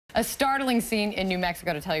A startling scene in New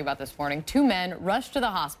Mexico to tell you about this morning. Two men rushed to the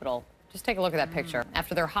hospital. Just take a look at that picture.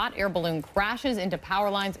 After their hot air balloon crashes into power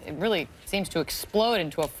lines, it really seems to explode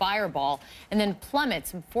into a fireball and then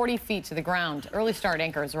plummets 40 feet to the ground. Early Start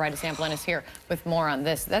anchor Zoraida Samplin is here with more on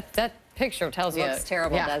this. That picture tells you. It looks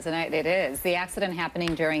terrible, doesn't it? It is. The accident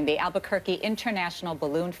happening during the Albuquerque International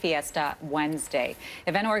Balloon Fiesta Wednesday.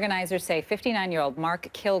 Event organizers say 59-year-old Mark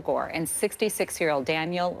Kilgore and 66-year-old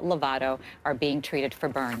Daniel Lovato are being treated for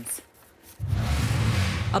burns.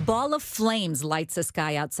 A ball of flames lights the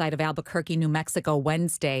sky outside of Albuquerque, New Mexico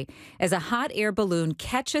Wednesday as a hot air balloon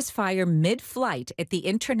catches fire mid-flight at the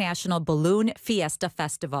International Balloon Fiesta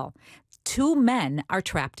Festival. Two men are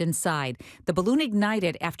trapped inside. The balloon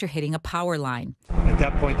ignited after hitting a power line. At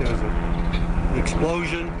that point, there was an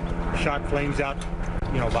explosion, shot flames out,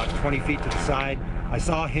 about 20 feet to the side. I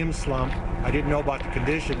saw him slump. I didn't know about the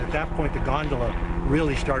condition. At that point, the gondola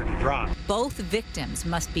really started to drop. Both victims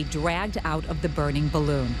must be dragged out of the burning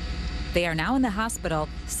balloon. They are now in the hospital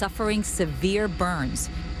suffering severe burns.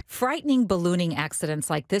 Frightening ballooning accidents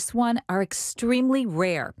like this one are extremely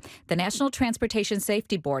rare. The National Transportation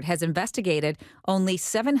Safety Board has investigated only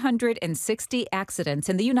 760 accidents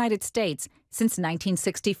in the United States since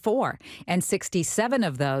 1964, and 67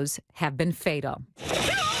 of those have been fatal.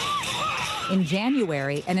 In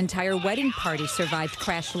January, an entire wedding party survived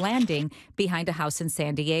crash landing behind a house in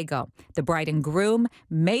San Diego. The bride and groom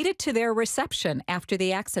made it to their reception after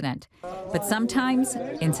the accident. But sometimes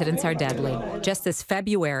incidents are deadly. Just this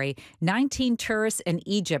February, 19 tourists in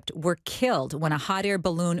Egypt were killed when a hot air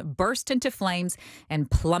balloon burst into flames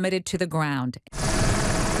and plummeted to the ground.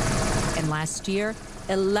 And last year,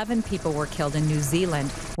 11 people were killed in New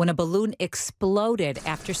Zealand when a balloon exploded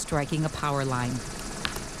after striking a power line.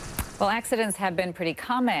 Well, accidents have been pretty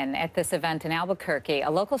common at this event in Albuquerque. A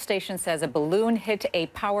local station says a balloon hit a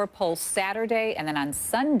power pole Saturday, and then on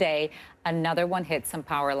Sunday, another one hit some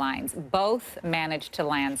power lines. Both managed to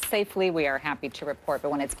land safely. We are happy to report, but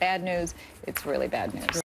when it's bad news, it's really bad news.